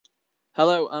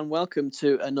Hello and welcome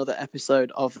to another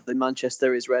episode of the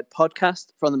Manchester is Red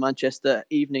podcast from the Manchester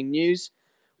Evening News.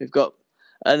 We've got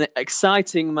an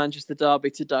exciting Manchester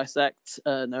derby to dissect.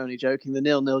 No, only joking. The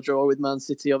 0-0 draw with Man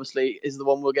City obviously is the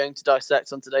one we're going to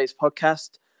dissect on today's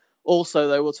podcast. Also,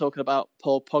 though, we'll talk about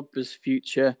Paul Pogba's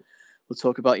future. We'll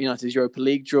talk about United's Europa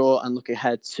League draw and look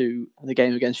ahead to the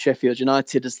game against Sheffield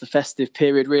United as the festive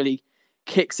period really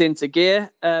kicks into gear.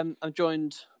 I'm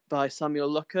joined by Samuel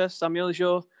Lucker. Samuel, is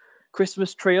your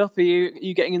Christmas tree up? Are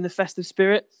you getting in the festive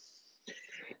spirit?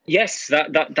 Yes,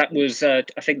 that was. I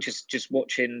think just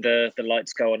watching the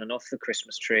lights go on and off the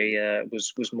Christmas tree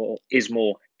is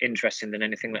more interesting than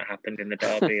anything that happened in the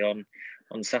derby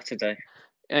on Saturday.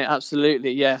 Yeah,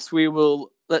 absolutely, yes. We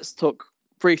will. Let's talk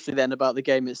briefly then about the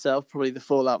game itself. Probably the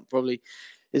fallout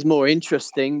is more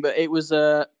interesting, but it was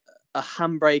a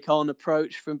handbrake on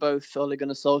approach from both Ole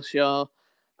Gunnar Solskjaer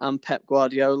and Pep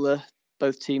Guardiola.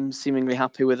 Both teams seemingly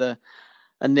happy with a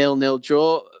 0-0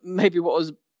 draw. Maybe what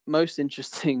was most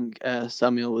interesting,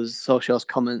 Samuel, was Solskjaer's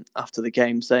comment after the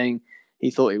game saying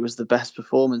he thought it was the best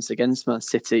performance against Man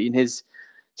City in his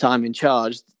time in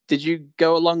charge. Did you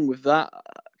go along with that?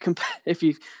 If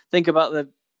you think about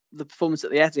the performance that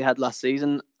the Etihad last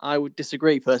season, I would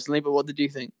disagree personally, but what did you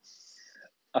think?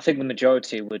 I think the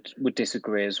majority would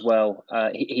disagree as well.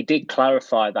 He did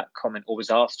clarify that comment, or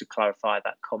was asked to clarify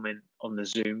that comment on the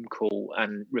Zoom call,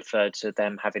 and referred to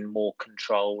them having more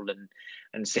control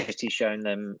and City showing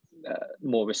them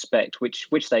more respect,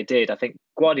 which they did. I think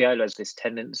Guardiola has this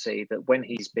tendency that when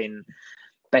he's been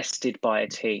bested by a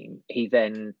team, he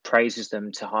then praises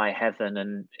them to high heaven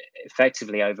and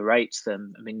effectively overrates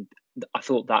them. I mean, I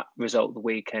thought that result of the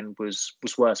weekend was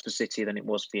worse for City than it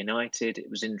was for United. It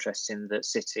was interesting that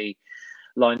City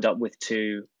lined up with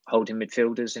two holding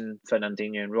midfielders in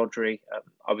Fernandinho and Rodri.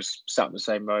 I was sat in the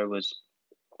same row as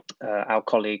our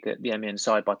colleague at the MEN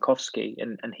side, Bajkowski,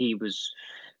 and he was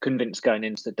convinced going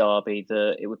into the derby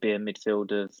that it would be a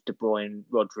midfield of De Bruyne,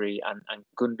 Rodri and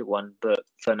Gundogan, but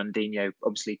Fernandinho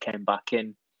obviously came back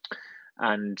in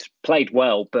and played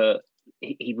well, but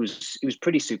he was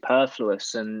pretty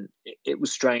superfluous. And it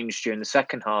was strange during the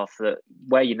second half that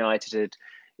where United had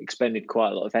expended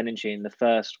quite a lot of energy in the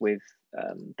first with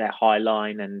their high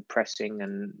line and pressing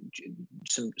and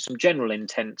some general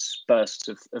intense bursts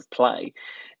of play,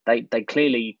 they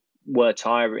clearly were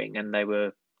tiring and they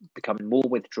were becoming more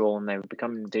withdrawn. They were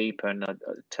becoming deeper, and I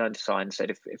turned to side and said,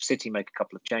 if City make a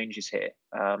couple of changes here,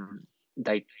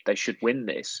 they should win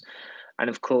this. And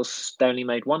of course, they only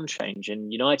made one change,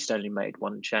 and United only made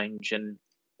one change. And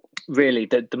really,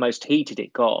 the most heated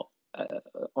it got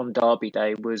on Derby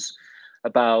Day was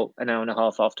about an hour and a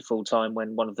half after full time,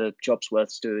 when one of the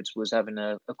Jobsworth stewards was having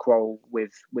a quarrel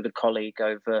with a colleague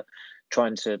over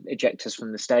trying to eject us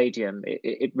from the stadium.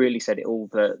 It really said it all.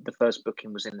 The first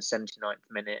booking was in the 79th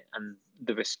minute, and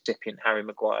the recipient, Harry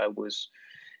Maguire, was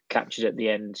captured at the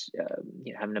end,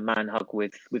 having a man hug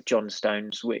with John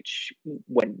Stones, which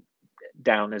went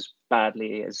down as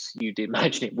badly as you'd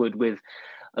imagine it would, with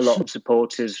a lot of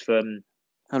supporters from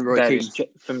various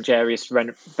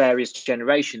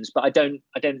generations. But I don't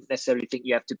necessarily think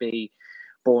you have to be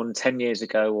born 10 years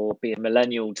ago or be a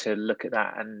millennial to look at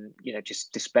that and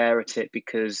just despair at it,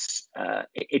 because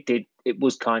it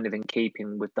was kind of in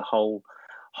keeping with the whole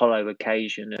hollow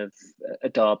occasion of a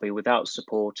derby without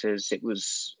supporters.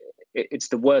 It's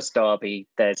the worst derby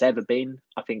there's ever been.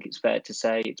 I think it's fair to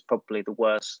say it's probably the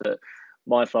worst that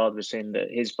my father has seen,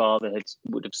 that his father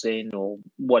would have seen, or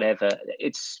whatever.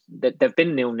 It's that there've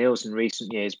been 0-0s in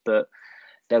recent years, but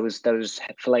there was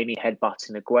Fellaini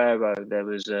headbutting Aguero. There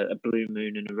was a blue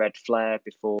moon and a red flare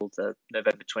before the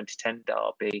November 2010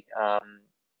 derby.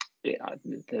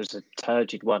 There was a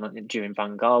turgid one during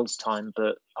Van Gaal's time,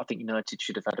 but I think United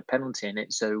should have had a penalty in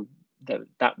it. So there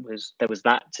was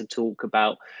that to talk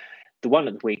about. The one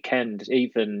at the weekend,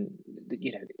 even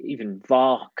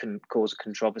VAR can cause a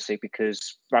controversy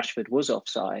because Rashford was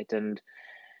offside, and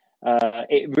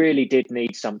it really did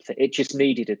need something. It just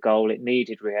needed a goal. It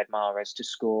needed Riyad Mahrez to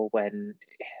score when,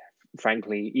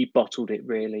 frankly, he bottled it.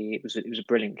 Really, it was a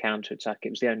brilliant counter attack. It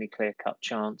was the only clear cut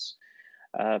chance.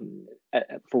 At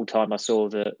full time, I saw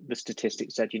the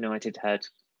statistics said United had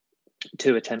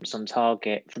 2 attempts on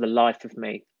target. For the life of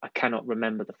me, I cannot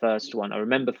remember the first one. I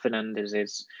remember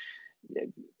Fernandez's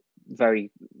very,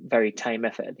 very tame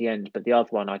effort at the end, but the other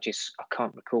one I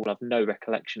can't recall. I've no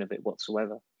recollection of it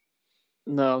whatsoever.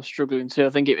 No, I'm struggling too.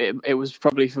 I think it was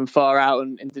probably from far out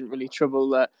and didn't really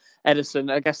trouble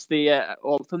Edison. I guess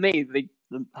for me,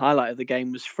 the highlight of the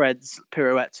game was Fred's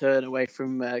pirouette turn away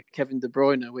from Kevin De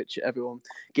Bruyne, which everyone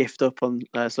gifted up on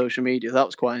social media. That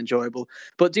was quite enjoyable.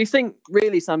 But do you think,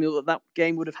 really, Samuel, that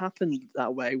game would have happened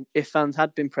that way if fans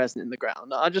had been present in the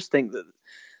ground? I just think that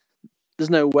there's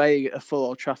no way a full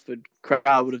Old Trafford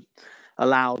crowd would have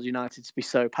allowed United to be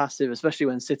so passive, especially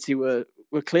when City were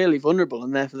clearly vulnerable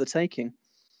and there for the taking.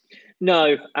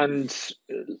 No, and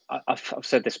I've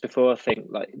said this before. I think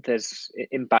like there's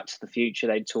in Back to the Future,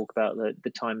 they talk about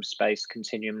the time space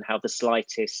continuum and how the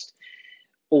slightest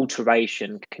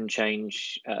alteration can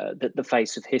change the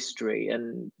face of history,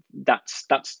 and that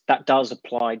does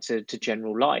apply to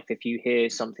general life. If you hear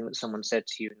something that someone said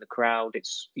to you in the crowd,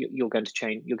 you're going to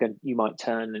change. You might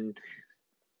turn and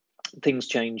things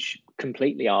change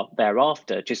completely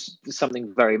thereafter. Just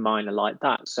something very minor like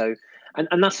that. So.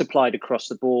 And that's applied across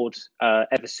the board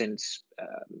ever since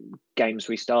games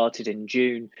restarted in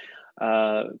June.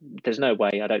 There's no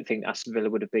way, I don't think Aston Villa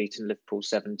would have beaten Liverpool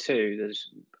 7-2.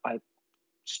 I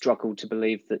struggle to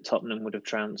believe that Tottenham would have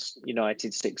trounced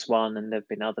United 6-1, and there have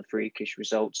been other freakish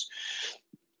results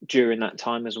during that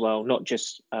time as well, not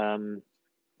just in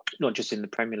the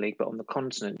Premier League, but on the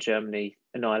continent. Germany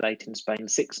annihilating Spain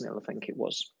 6-0, I think it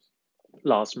was,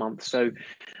 last month. So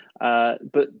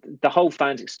but the whole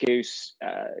fans excuse,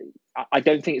 I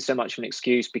don't think it's so much of an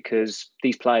excuse because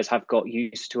these players have got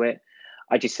used to it.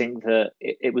 I just think that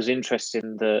it was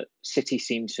interesting that City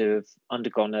seemed to have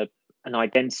undergone an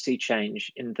identity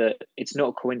change, in that it's not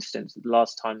a coincidence that the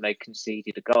last time they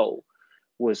conceded a goal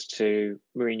was to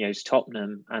Mourinho's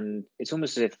Tottenham. And it's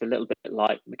almost as if, a little bit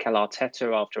like Mikel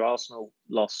Arteta after Arsenal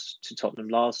lost to Tottenham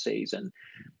last season,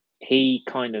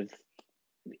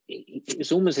 it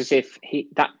was almost as if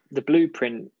the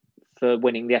blueprint for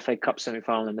winning the FA Cup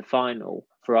semi-final and the final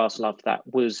for Arsenal after that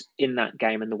was in that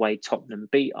game and the way Tottenham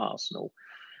beat Arsenal.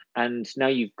 And now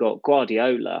you've got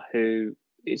Guardiola, who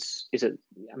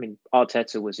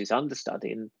Arteta was his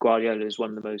understudy, and Guardiola is one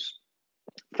of the most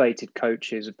fated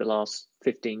coaches of the last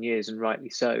 15 years, and rightly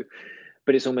so.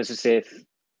 But it's almost as if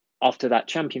after that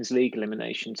Champions League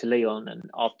elimination to Lyon,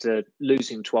 and after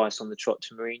losing twice on the trot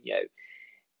to Mourinho,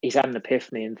 he's had an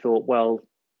epiphany and thought, well,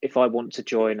 if I want to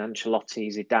join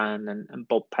Ancelotti, Zidane and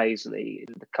Bob Paisley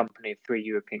in the company of 3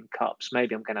 European Cups,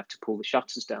 maybe I'm going to have to pull the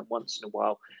shutters down once in a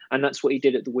while. And that's what he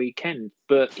did at the weekend.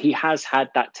 But he has had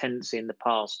that tendency in the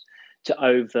past to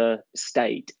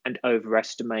overstate and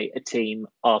overestimate a team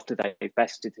after they've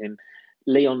bested him.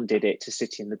 Lyon did it to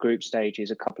City in the group stages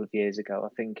a couple of years ago,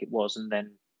 I think it was. And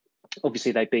then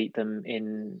obviously they beat them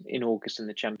in August in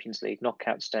the Champions League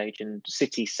knockout stage, and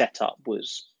City's setup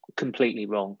was completely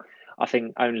wrong. I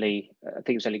think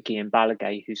it was only Guillaume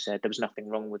Balaguer who said there was nothing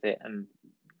wrong with it, and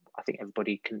I think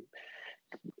everybody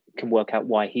can work out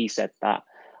why he said that.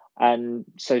 And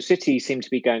so City seem to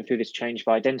be going through this change of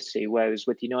identity, whereas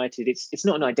with United, it's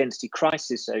not an identity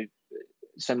crisis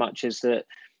so much as that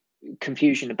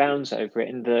confusion abounds over it.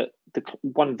 And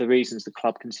one of the reasons the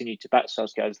club continued to back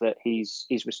Solskjaer is that he's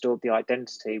restored the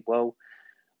identity. Well,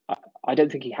 I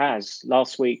don't think he has.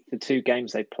 Last week, the 2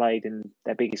 games they played in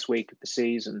their biggest week of the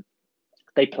season,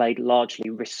 they played largely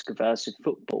risk-averse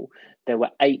football. There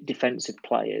were 8 defensive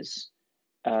players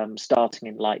starting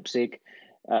in Leipzig.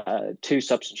 2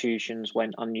 substitutions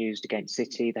went unused against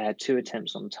City. They had 2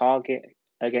 attempts on target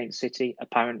against City,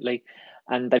 apparently,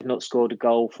 and they've not scored a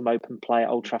goal from open play at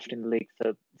Old Trafford in the league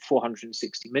for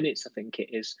 460 minutes, I think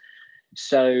it is.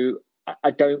 So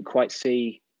I don't quite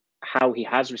see how he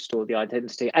has restored the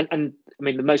identity. And I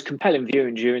mean, the most compelling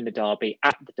viewing during the derby,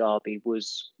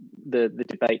 was the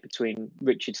debate between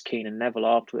Richards, Keane and Neville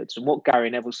afterwards. And what Gary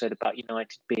Neville said about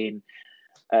United being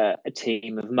a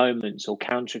team of moments or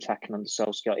counter-attacking under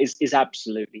Solskjaer is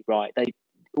absolutely right.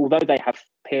 Although they have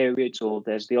periods, or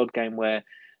there's the odd game where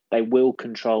they will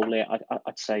control it,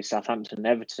 I'd say Southampton and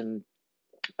Everton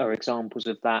are examples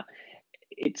of that.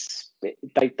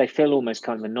 They feel almost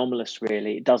kind of anomalous,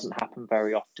 really. It doesn't happen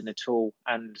very often at all.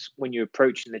 And when you're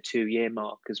approaching the 2-year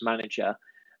mark as manager,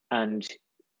 and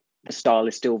the style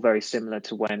is still very similar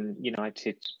to when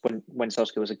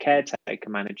Solskjaer was a caretaker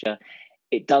manager,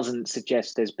 it doesn't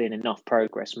suggest there's been enough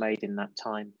progress made in that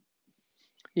time.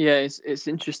 Yeah, it's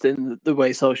interesting the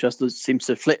way Solskjaer seems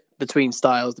to flip between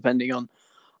styles depending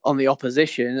on the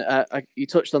opposition. You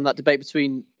touched on that debate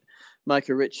between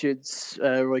Micah Richards,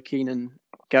 Roy Keane and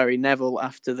Gary Neville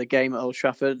after the game at Old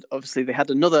Trafford. Obviously, they had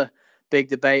another big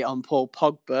debate on Paul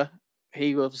Pogba.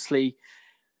 He obviously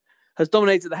has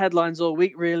dominated the headlines all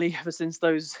week, really, ever since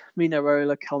those Mino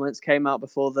Raiola comments came out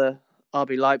before the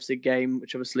RB Leipzig game,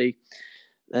 which obviously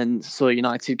then saw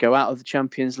United go out of the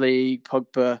Champions League.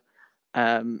 Pogba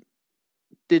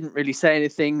didn't really say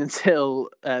anything until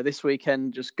this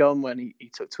weekend just gone when he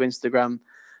took to Instagram.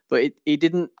 But he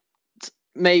didn't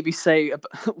maybe say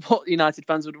what United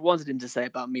fans would have wanted him to say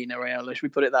about Mino Raiola. Should we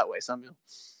put it that way, Samuel?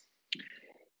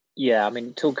 Yeah, I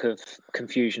mean, talk of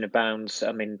confusion abounds.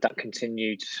 I mean, that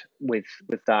continued with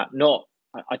that. Not,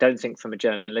 I don't think from a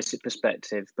journalistic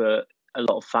perspective, but a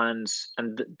lot of fans.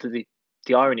 And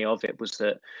the irony of it was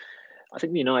that I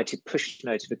think the United push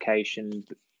notification,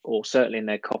 or certainly in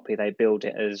their copy, they billed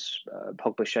it as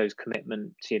Pogba shows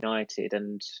commitment to United.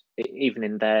 And even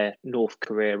in their North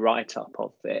Korea write-up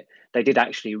of it, they did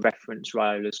actually reference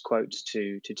Raiola's quotes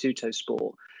to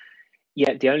Tuttosport.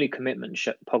 Yet the only commitment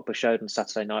Pogba showed on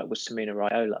Saturday night was to Mino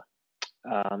Raiola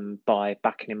by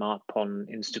backing him up on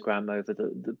Instagram over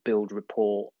the Bild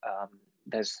report.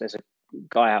 There's a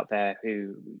guy out there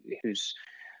whose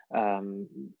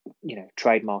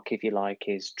trademark, if you like,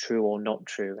 is true or not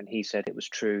true, and he said it was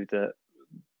true that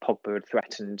Pogba had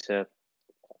threatened to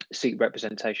seek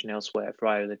representation elsewhere if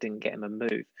Raiola didn't get him a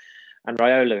move. And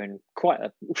Raiola, in quite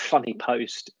a funny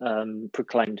post,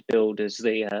 proclaimed Bild as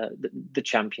the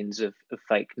champions of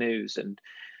fake news. And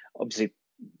obviously,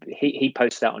 he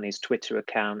posted that on his Twitter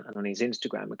account and on his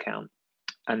Instagram account.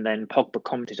 And then Pogba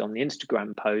commented on the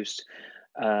Instagram post,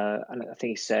 and I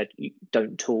think he said,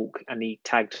 "Don't talk," and he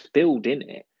tagged Bild in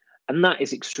it. And that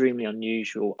is extremely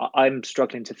unusual. I'm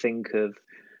struggling to think of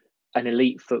an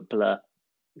elite footballer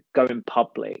going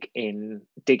public in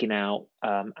digging out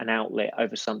an outlet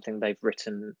over something they've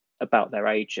written about their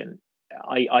agent.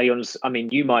 I mean,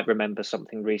 you might remember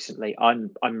something recently.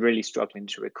 I'm really struggling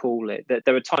to recall it.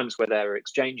 There are times where there are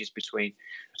exchanges between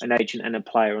an agent and a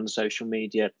player on social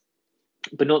media,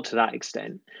 but not to that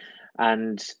extent.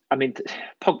 And I mean,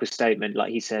 Pogba's statement,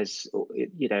 like he says,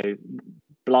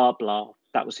 blah blah.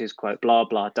 That was his quote. Blah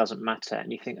blah doesn't matter. And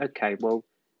you think, okay, well,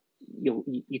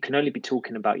 you can only be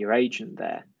talking about your agent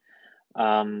there.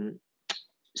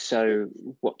 So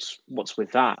what's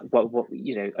with that? What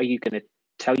are you going to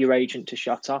tell your agent to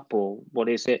shut up, or what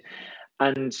is it?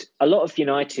 And a lot of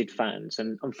United fans,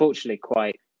 and unfortunately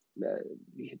quite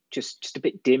just a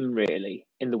bit dim really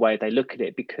in the way they look at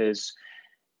it, because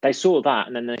they saw that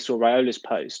and then they saw Raiola's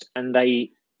post and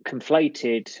they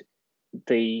conflated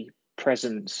the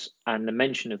presence and the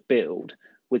mention of Bild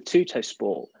with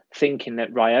Tuttosport, thinking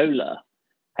that Raiola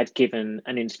had given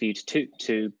an interview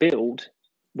to Bild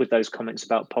with those comments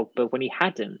about Pogba when he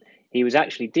hadn't. He was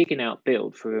actually digging out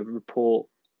Bild for a report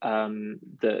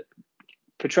that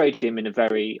portrayed him in a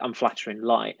very unflattering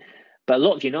light. But a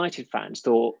lot of United fans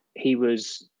thought he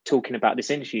was talking about this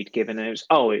interview he'd given, and it was,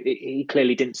 he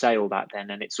clearly didn't say all that then,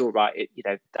 and it's all right,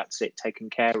 that's it, taken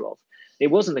care of. It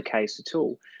wasn't the case at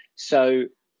all. So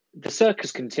the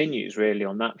circus continues really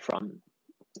on that front.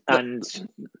 And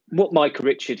what Micah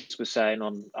Richards was saying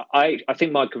I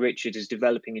think Micah Richards is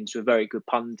developing into a very good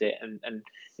pundit and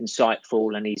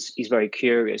insightful, and he's very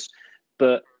curious.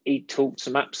 But he talked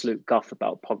some absolute guff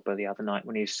about Pogba the other night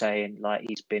when he was saying, like,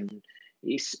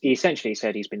 he essentially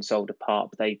said he's been sold apart,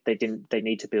 but they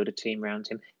need to build a team around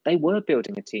him. They were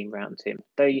building a team around him.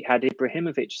 They had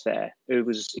Ibrahimovic there, who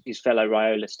was his fellow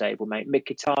Raiola stablemate.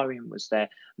 Mkhitaryan was there.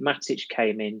 Matic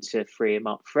came in to free him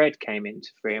up. Fred came in to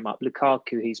free him up.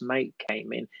 Lukaku, his mate,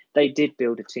 came in. They did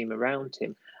build a team around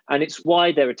him. And it's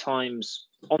why there are times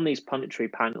on these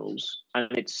punditry panels,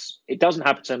 and it doesn't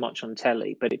happen so much on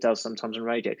telly, but it does sometimes on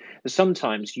radio. But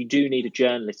sometimes you do need a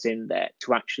journalist in there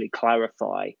to actually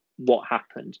clarify what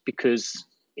happened, because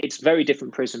it's a very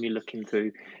different prism you're looking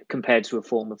through compared to a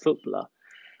former footballer.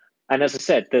 And as I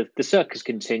said, the circus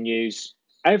continues.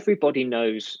 Everybody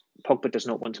knows Pogba does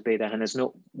not want to be there and has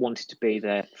not wanted to be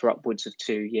there for upwards of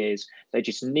 2 years. They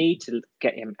just need to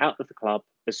get him out of the club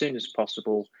as soon as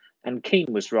possible. And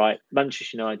Keane was right.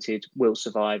 Manchester United will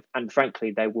survive, and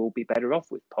frankly, they will be better off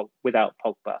without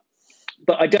Pogba.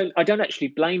 But I don't actually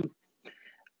blame.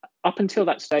 Up until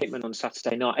that statement on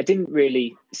Saturday night, I didn't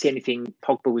really see anything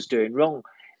Pogba was doing wrong.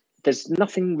 There's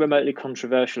nothing remotely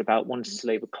controversial about wanting to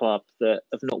leave a club that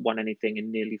have not won anything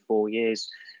in nearly 4 years,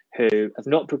 who have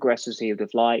not progressed as he would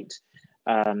have liked.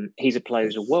 He's a player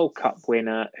who's a World Cup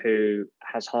winner, who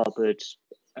has harboured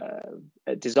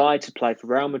a desire to play for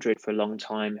Real Madrid for a long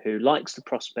time, who likes the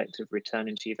prospect of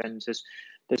returning to Juventus.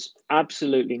 There's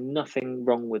absolutely nothing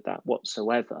wrong with that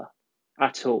whatsoever,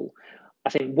 at all. I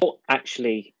think what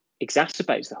actually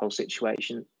exacerbates the whole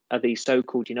situation are these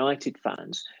so-called United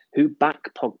fans who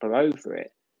back Pogba over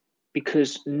it,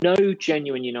 because no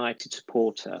genuine United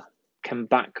supporter can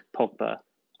back Pogba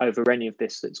over any of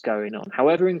this that's going on.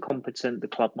 However incompetent the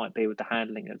club might be with the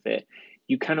handling of it,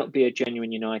 you cannot be a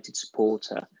genuine United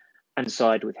supporter and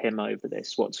side with him over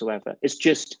this whatsoever.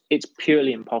 It's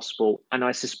purely impossible. And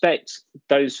I suspect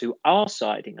those who are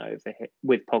siding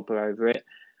with Pogba over it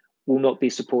will not be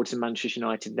supporting Manchester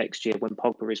United next year when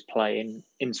Pogba is playing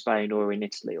in Spain or in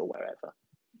Italy or wherever.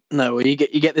 No, well, you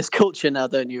get this culture now,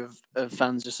 don't you, of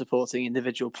fans just supporting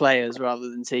individual players rather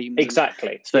than teams.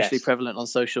 Exactly, especially prevalent on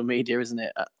social media, isn't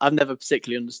it? I've never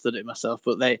particularly understood it myself,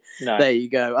 but there you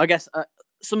go. I guess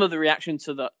some of the reaction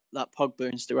to that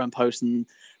Pogba Instagram post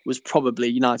was probably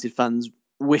United fans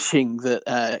wishing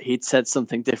that he'd said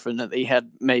something different, that he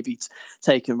had maybe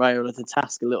taken Raiola to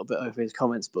task a little bit over his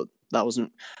comments, but that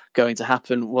wasn't going to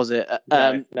happen, was it?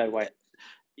 No way.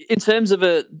 In terms of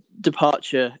a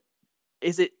departure,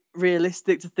 is it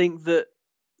realistic to think that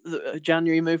a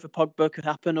January move for Pogba could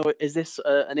happen, or is this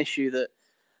an issue that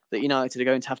United are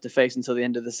going to have to face until the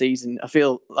end of the season? I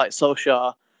feel like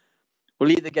Solskjaer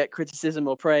will either get criticism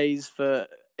or praise for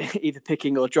either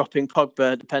picking or dropping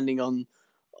Pogba, depending on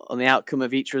the outcome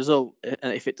of each result,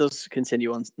 and if it does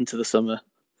continue on into the summer.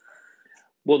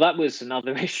 Well, that was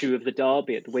another issue of the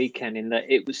derby at the weekend, in that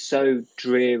it was so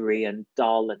dreary and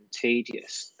dull and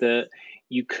tedious that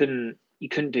you couldn't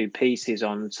do pieces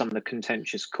on some of the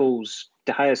contentious calls.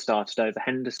 De Gea started over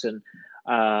Henderson,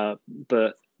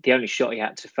 but the only shot he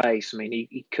had to face, I mean,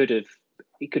 he could have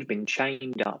been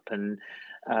chained up and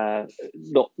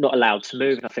not allowed to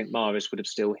move. And I think Mahrez would have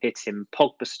still hit him.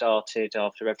 Pogba started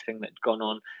after everything that had gone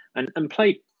on and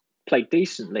played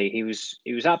decently. He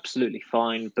was absolutely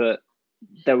fine, but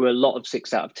there were a lot of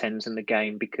 6 out of 10s in the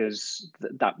game because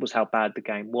that was how bad the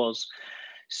game was.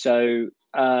 So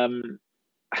I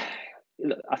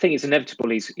think it's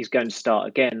inevitable he's going to start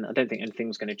again. I don't think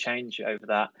anything's going to change over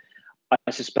that.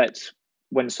 I suspect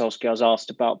when Solskjaer was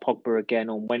asked about Pogba again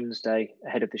on Wednesday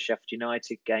ahead of the Sheffield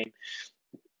United game,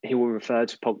 he will refer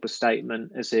to Pogba's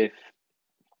statement as if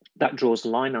that draws a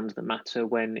line under the matter,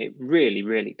 when it really,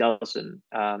 really doesn't.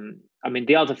 I mean,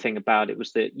 the other thing about it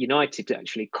was that United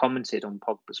actually commented on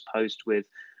Pogba's post with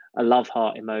a love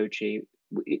heart emoji,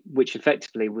 which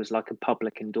effectively was like a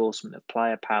public endorsement of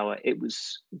player power. It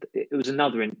was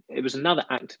another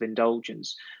act of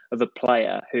indulgence of a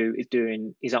player who is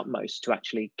doing his utmost to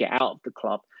actually get out of the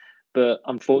club. But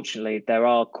unfortunately, there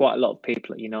are quite a lot of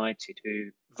people at United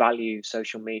who value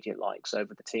social media likes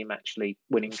over the team actually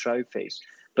winning trophies.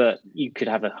 But you could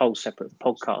have a whole separate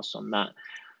podcast on that.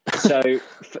 So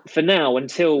for now,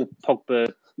 until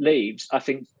Pogba leaves, I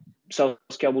think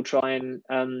Solskjaer will try and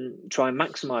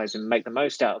maximise and make the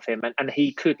most out of him, and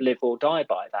he could live or die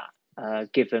by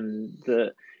that. Given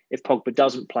that if Pogba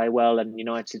doesn't play well and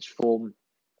United's form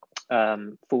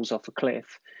falls off a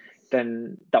cliff,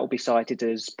 then that will be cited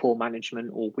as poor management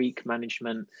or weak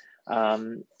management.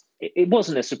 It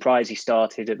wasn't a surprise he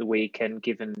started at the weekend,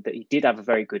 given that he did have a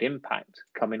very good impact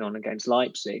coming on against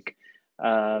Leipzig.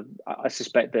 I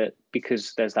suspect that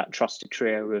because there's that trusted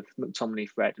trio of McTominay,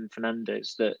 Fred and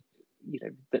Fernandes, that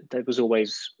there was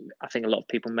always, I think a lot of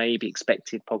people maybe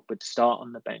expected Pogba to start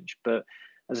on the bench. But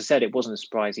as I said, it wasn't a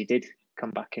surprise he did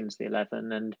come back into the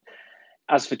 11. And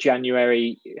as for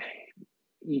January,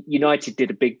 United did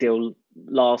a big deal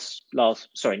not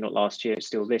last year,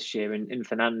 still this year in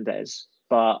Fernandes.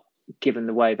 But given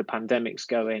the way the pandemic's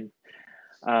going,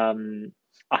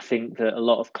 I think that a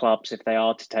lot of clubs, if they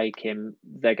are to take him,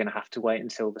 they're going to have to wait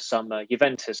until the summer.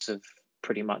 Juventus have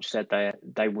pretty much said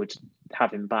they would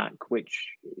have him back, which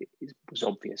was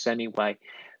obvious anyway.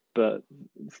 But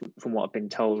from what I've been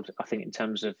told, I think in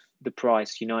terms of the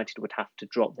price, United would have to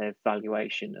drop their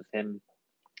valuation of him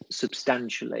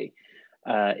substantially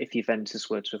if Juventus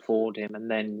were to afford him. And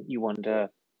then you wonder,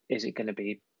 is it going to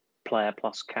be player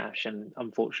plus cash? And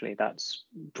unfortunately, that's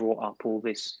brought up all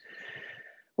these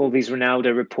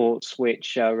Ronaldo reports,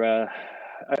 which are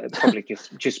probably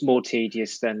just more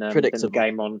tedious than the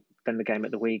game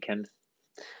at the weekend.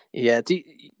 Yeah. Do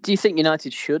you think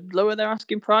United should lower their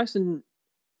asking price and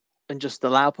just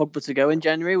allow Pogba to go in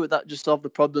January? Would that just solve the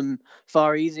problem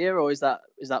far easier, or is that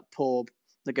poor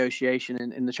negotiation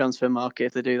in the transfer market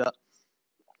if they do that?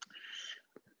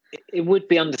 It would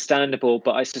be understandable,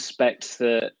 but I suspect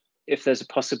that if there's a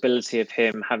possibility of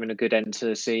him having a good end to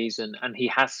the season, and he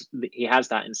has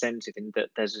that incentive in that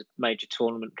there's a major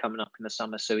tournament coming up in the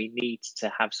summer, so he needs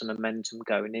to have some momentum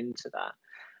going into that.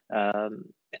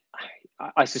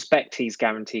 I suspect he's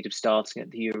guaranteed of starting at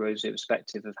the Euros,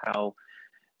 irrespective of how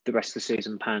the rest of the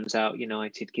season pans out.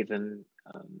 United, given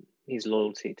his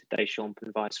loyalty to Deschamps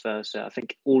and vice versa. I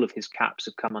think all of his caps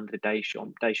have come under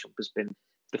Deschamps. Deschamps has been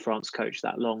the France coach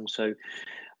that long, so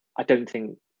I don't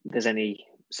think there's any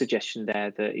suggestion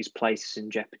there that his place is in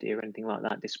jeopardy or anything like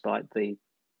that, despite the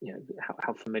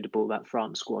how formidable that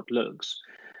France squad looks.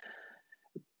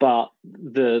 But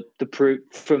the proof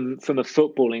from a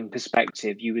footballing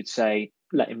perspective, you would say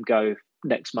let him go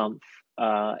next month,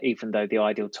 even though the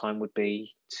ideal time would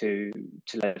be to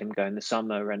let him go in the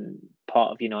summer. And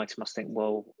part of United must think,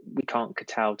 well, we can't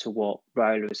kowtow to what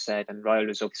Raiola has said, and Raiola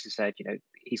has obviously said,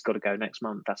 he's got to go next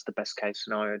month. That's the best case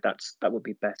scenario. That would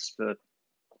be best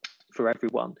for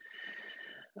everyone.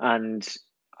 And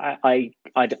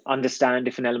I'd understand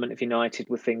if an element of United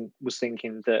was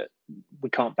thinking that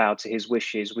we can't bow to his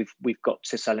wishes. We've got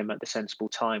to sell him at the sensible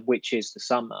time, which is the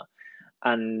summer.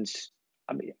 And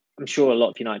I mean, I'm sure a lot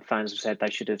of United fans have said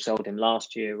they should have sold him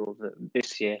last year or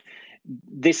this year.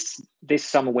 This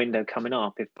summer window coming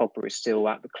up, if Pogba is still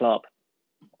at the club,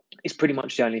 is pretty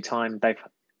much the only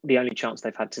chance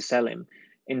they've had to sell him.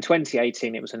 In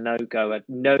 2018, it was a no-go.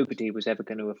 Nobody was ever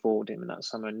going to afford him in that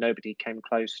summer, and nobody came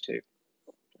close to.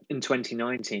 In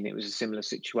 2019, it was a similar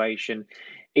situation,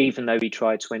 even though he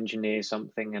tried to engineer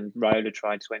something and Raiola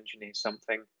tried to engineer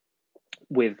something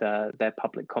with their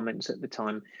public comments at the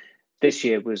time. This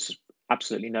year was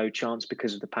absolutely no chance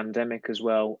because of the pandemic as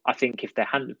well. I think if there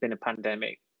hadn't been a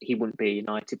pandemic, he wouldn't be a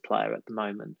United player at the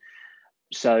moment.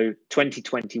 So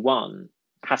 2021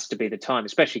 has to be the time,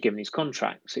 especially given his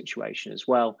contract situation as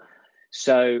well.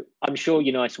 So I'm sure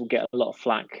United will get a lot of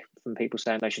flack from people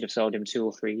saying they should have sold him 2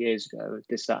 or 3 years ago,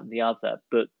 this, that, and the other.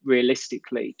 But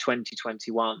realistically,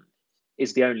 2021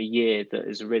 is the only year that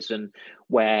has arisen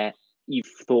where you've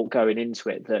thought going into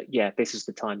it that, yeah, this is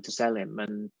the time to sell him,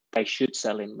 and they should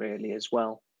sell him really as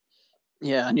well.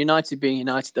 Yeah, and United being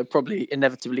United, they'll probably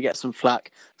inevitably get some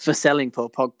flack for selling Paul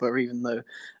Pogba, even though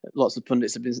lots of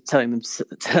pundits have been telling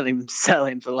them sell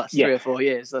him for the last 3 or 4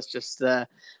 years. That's just the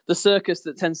circus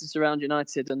that tends to surround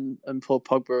United and Paul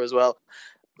Pogba as well.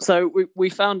 So we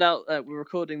found out, we're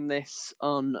recording this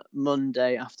on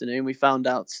Monday afternoon. We found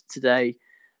out today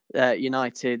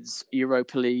United's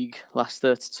Europa League last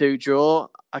 32 draw.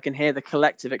 I can hear the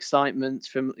collective excitement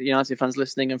from United fans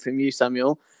listening and from you,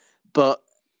 Samuel. But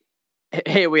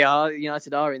here we are.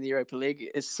 United are in the Europa League.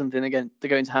 It's something, again, they're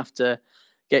going to have to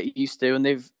get used to. And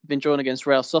they've been drawn against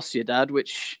Real Sociedad,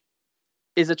 which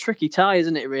is a tricky tie,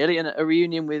 isn't it, really? And a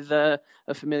reunion with a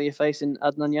familiar face in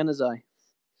Adnan Januzaj.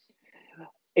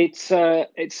 It's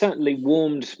certainly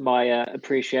warmed my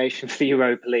appreciation for the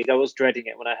Europa League. I was dreading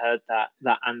it when I heard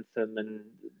that anthem, and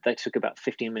they took about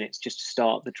 15 minutes just to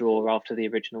start the draw after the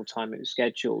original time it was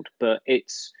scheduled. But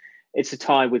it's a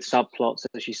tie with subplots,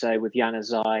 as you say, with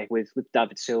Januzaj, with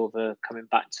David Silva coming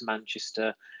back to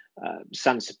Manchester.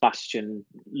 San Sebastian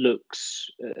looks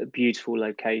a beautiful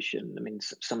location. I mean,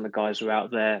 some of the guys were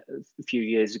out there a few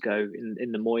years ago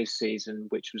in the Moyes season,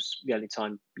 which was the only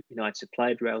time United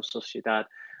played Real Sociedad.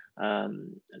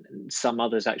 And some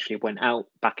others actually went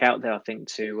back out there, I think,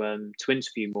 to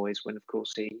interview Moyes when, of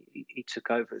course, he took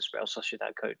over as Real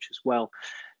Sociedad coach as well.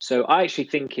 So I actually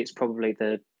think it's probably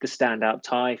the standout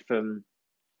tie from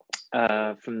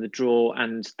the draw,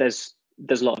 and there's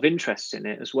a lot of interest in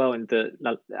it as well. At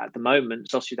the moment,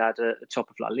 Sociedad are top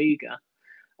of La Liga.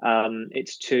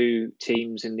 It's 2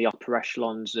 teams in the upper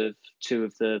echelons of 2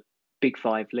 of the big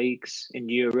 5 leagues in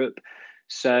Europe.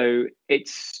 So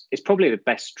it's probably the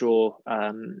best draw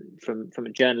from a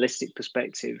journalistic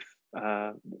perspective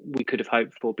we could have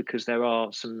hoped for, because there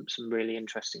are some really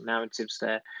interesting narratives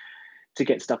there to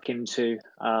get stuck into,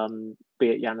 be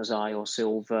it Januzaj or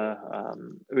Silva,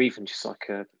 or even just like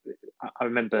I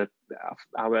remember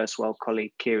our erstwhile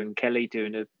colleague Kieran Kelly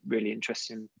doing a really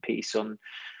interesting piece on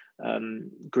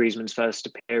Griezmann's first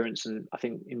appearance, and I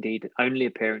think indeed only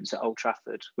appearance at Old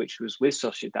Trafford, which was with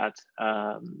Sociedad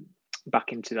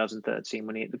back in 2013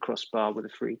 when he hit the crossbar with a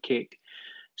free kick.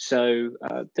 So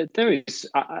there is,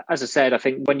 as I said, I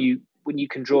think when you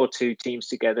can draw 2 teams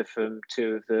together from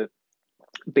 2 of the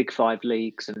big 5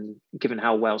 leagues, and given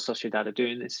how well Sociedad are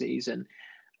doing this season,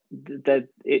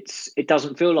 it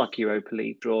doesn't feel like a Europa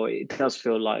League draw. It does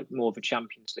feel like more of a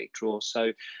Champions League draw.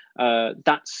 So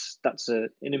that's an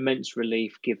immense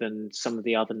relief, given some of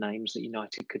the other names that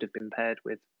United could have been paired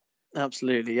with.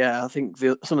 Absolutely, yeah. I think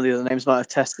some of the other names might have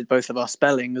tested both of our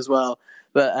spelling as well.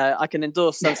 But I can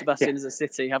endorse San Sebastian as a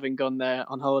city, having gone there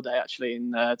on holiday actually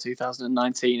in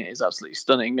 2019. It is absolutely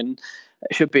stunning, and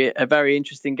it should be a very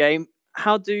interesting game.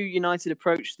 How do United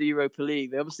approach the Europa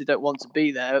League? They obviously don't want to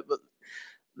be there, but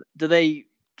do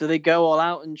they go all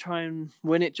out and try and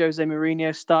win it Jose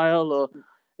Mourinho style, or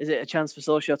is it a chance for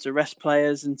Solskjaer to rest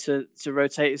players and to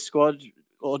rotate his squad,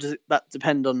 or does that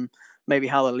depend on maybe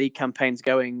how the league campaign's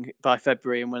going by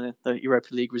February and when the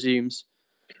Europa League resumes?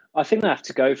 I think they have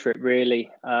to go for it,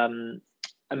 really. I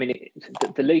mean,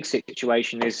 the league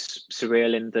situation is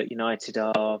surreal in that United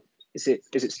are. Is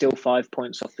it still 5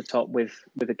 points off the top with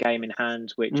a game in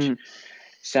hand, which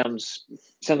sounds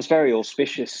very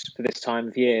auspicious for this time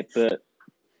of year. But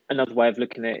another way of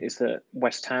looking at it is that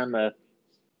West Ham are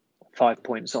 5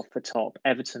 points off the top,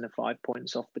 Everton are 5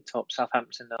 points off the top,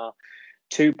 Southampton are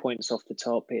 2 points off the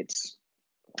top.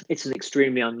 It's an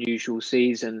extremely unusual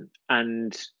season,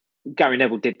 and Gary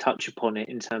Neville did touch upon it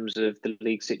in terms of the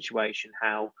league situation,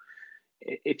 how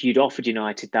if you'd offered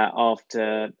United that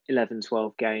after 11,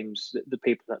 12 games, the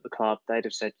people at the club, they'd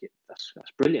have said, yeah, that's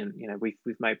brilliant.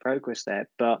 We've made progress there,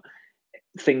 but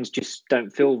things just don't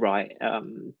feel right.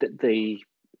 The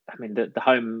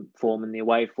home form and the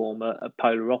away form are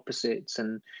polar opposites,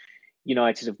 and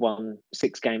United have won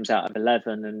 6 games out of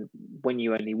 11, and when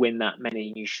you only win that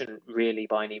many, you shouldn't really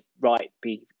by any right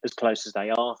be as close as they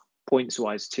are points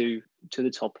wise to the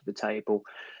top of the table.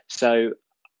 So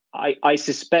I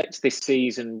suspect this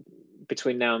season,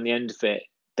 between now and the end of it,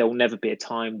 there will never be a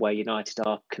time where United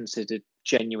are considered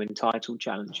genuine title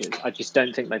challengers. I just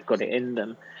don't think they've got it in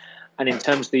them. And in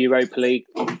terms of the Europa League,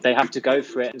 they have to go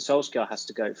for it, and Solskjaer has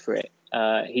to go for it.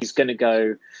 He's going to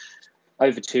go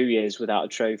over 2 years without a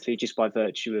trophy just by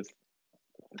virtue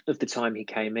of the time he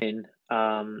came in.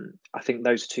 I think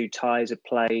those 2 ties are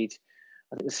played.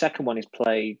 I think the second one is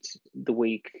played the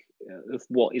week of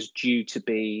what is due to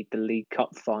be the League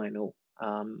Cup final.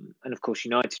 And of course,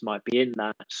 United might be in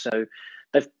that. So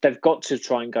they've got to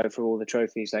try and go for all the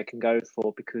trophies they can go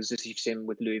for, because as you've seen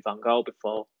with Louis van Gaal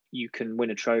before, you can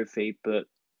win a trophy but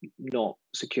not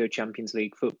secure Champions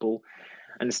League football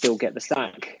and still get the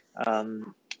sack.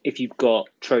 If you've got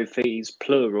trophies,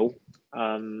 plural,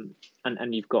 and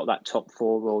you've got that top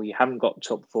 4, or you haven't got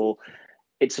top 4,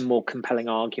 it's a more compelling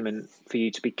argument for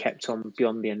you to be kept on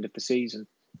beyond the end of the season.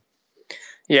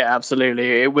 Yeah,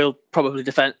 absolutely. It will probably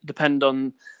depend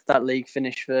on that league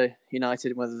finish for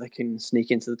United, whether they can sneak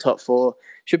into the top 4.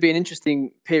 Should be an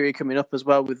interesting period coming up as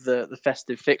well with the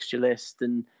festive fixture list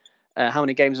and how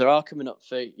many games there are coming up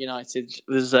for United.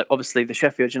 There's obviously the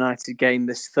Sheffield United game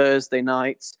this Thursday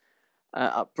night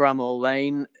at Bramall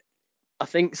Lane. I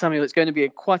think, Samuel, it's going to be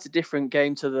quite a different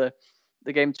game to the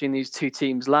game between these 2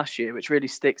 teams last year, which really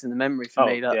sticks in the memory for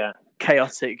me. That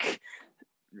chaotic,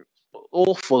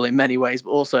 awful in many ways,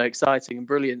 but also exciting and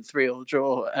brilliant 3-3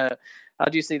 draw. How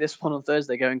do you see this one on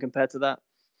Thursday going compared to that?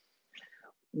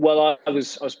 Well, I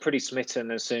was pretty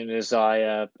smitten as soon as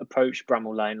I approached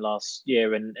Bramall Lane last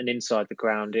year, and inside the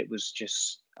ground, it was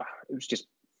just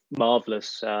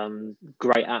marvellous.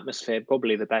 Great atmosphere,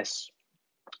 probably the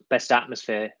best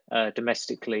atmosphere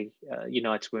domestically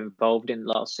United were involved in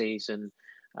last season.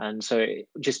 And so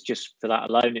just for that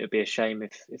alone, it would be a shame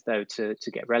if they were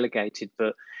to get relegated.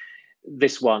 But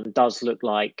this one does look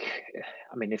like,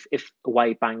 I mean, if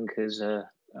away bankers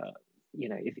are,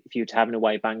 if you were to have an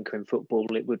away banker in football,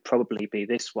 it would probably be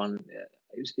this one.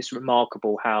 It's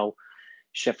remarkable how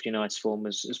Sheffield United's form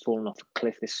has fallen off a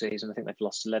cliff this season. I think they've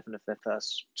lost 11 of their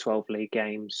first 12 league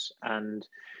games, and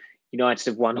United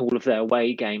have won all of their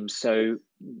away games. So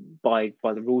by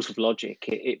the rules of logic,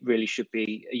 it really should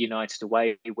be a United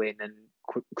away win. And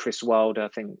Chris Wilder, I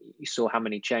think you saw how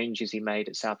many changes he made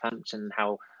at Southampton,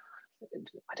 how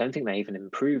I don't think they even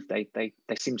improved. They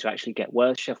seem to actually get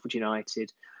worse, Sheffield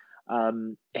United.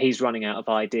 He's running out of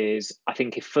ideas. I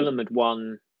think if Fulham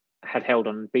had held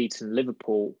on and beaten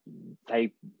Liverpool,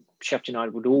 Sheffield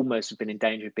United would almost have been in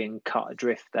danger of being cut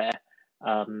adrift there.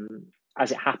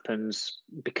 As it happens,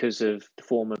 because of the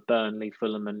form of Burnley,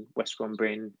 Fulham and West Brom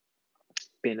being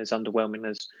as underwhelming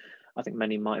as I think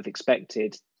many might have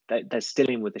expected, they're still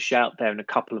in with a shout there, and a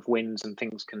couple of wins and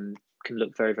things can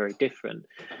look very, very different.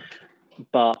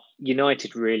 But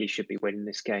United really should be winning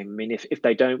this game. I mean, if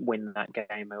they don't win that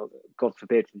game, or God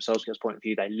forbid, from Solskjaer's point of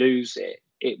view, they lose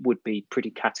it would be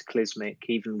pretty cataclysmic,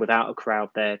 even without a crowd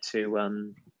there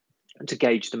to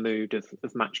gauge the mood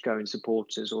of match-going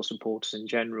supporters or supporters in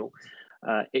general.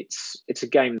 It's a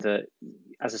game that,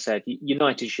 as I said,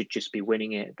 United should just be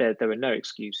winning it. There are no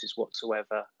excuses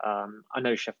whatsoever. I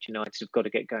know Sheffield United have got to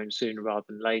get going sooner rather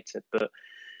than later, but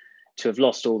to have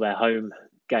lost all their home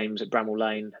games at Bramall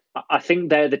Lane, I think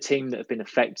they're the team that have been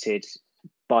affected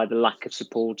by the lack of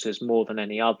supporters more than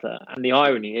any other. And the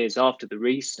irony is, after the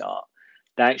restart,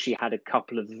 they actually had a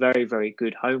couple of very, very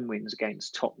good home wins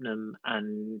against Tottenham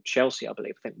and Chelsea, I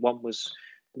believe. I think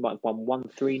they might have won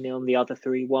 1-3-0 and the other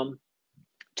 3-1.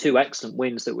 2 excellent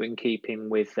wins that were in keeping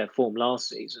with their form last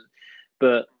season.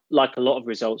 But like a lot of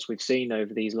results we've seen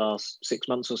over these last 6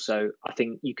 months or so, I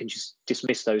think you can just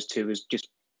dismiss those 2 as just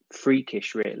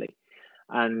freakish, really.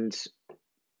 And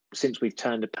since we've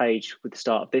turned a page with the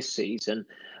start of this season,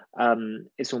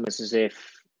 it's almost as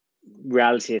if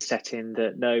reality is set in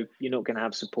that no, you're not going to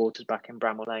have supporters back in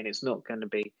Bramall Lane. It's not going to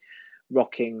be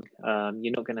rocking.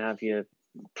 You're not going to have your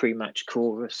pre-match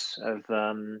chorus of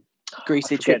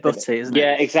greasy chip butty, isn't it?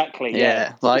 Yeah, exactly.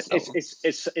 Yeah, like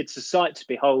it's a sight to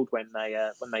behold when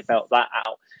they belt that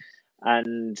out.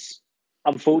 And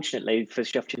unfortunately for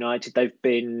Sheffield United, they've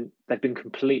been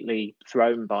completely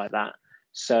thrown by that.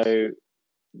 So,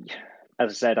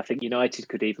 as I said, I think United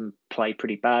could even play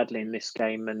pretty badly in this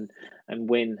game and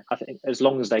win. I think as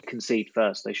long as they concede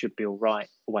first, they should be all right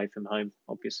away from home,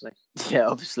 obviously. Yeah,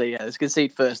 obviously, yeah. Let's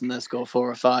concede first and then score 4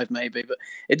 or 5 maybe. But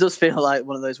it does feel like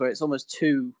one of those where it's almost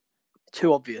too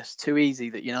obvious, too easy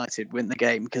that United win the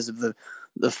game because of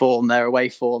the form, their away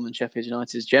form, and Sheffield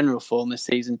United's general form this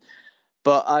season.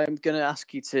 But I'm going to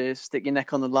ask you to stick your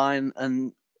neck on the line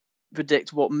and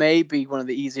predict what may be one of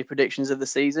the easier predictions of the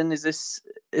season. Is this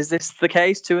the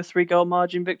case? 2 or 3 goal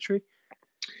margin victory?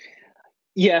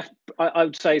 Yeah, I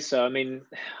would say so. I mean,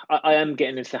 I am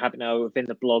getting into the habit now of in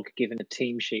the blog giving a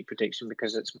team sheet prediction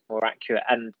because it's more accurate.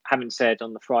 And having said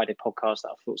on the Friday podcast that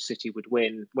I thought City would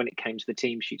win, when it came to the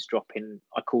team sheets dropping,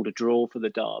 I called a draw for the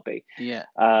derby. Yeah.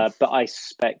 But I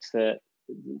suspect that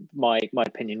my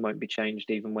opinion won't be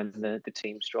changed even when the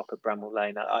teams drop at Bramall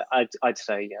Lane. I'd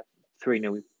say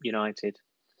 3-0 United.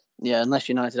 Yeah, unless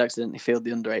United accidentally field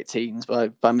the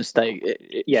under-18s by mistake.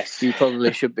 Yes. You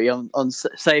probably should be on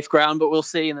safe ground, but we'll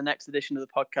see in the next edition of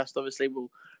the podcast. Obviously, we'll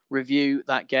review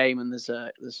that game, and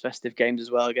there's festive games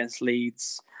as well against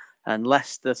Leeds and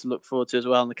Leicester to look forward to as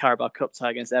well, and the Carabao Cup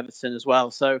tie against Everton as well.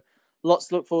 So lots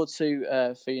to look forward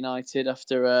to for United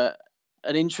after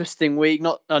an interesting week.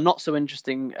 Not so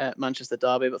interesting Manchester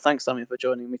derby, but thanks, Sammy, for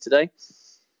joining me today.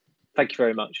 Thank you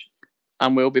very much.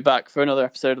 And we'll be back for another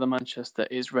episode of the Manchester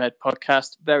is Red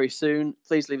podcast very soon.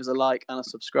 Please leave us a like and a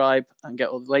subscribe and get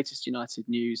all the latest United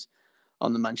news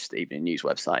on the Manchester Evening News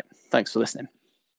website. Thanks for listening.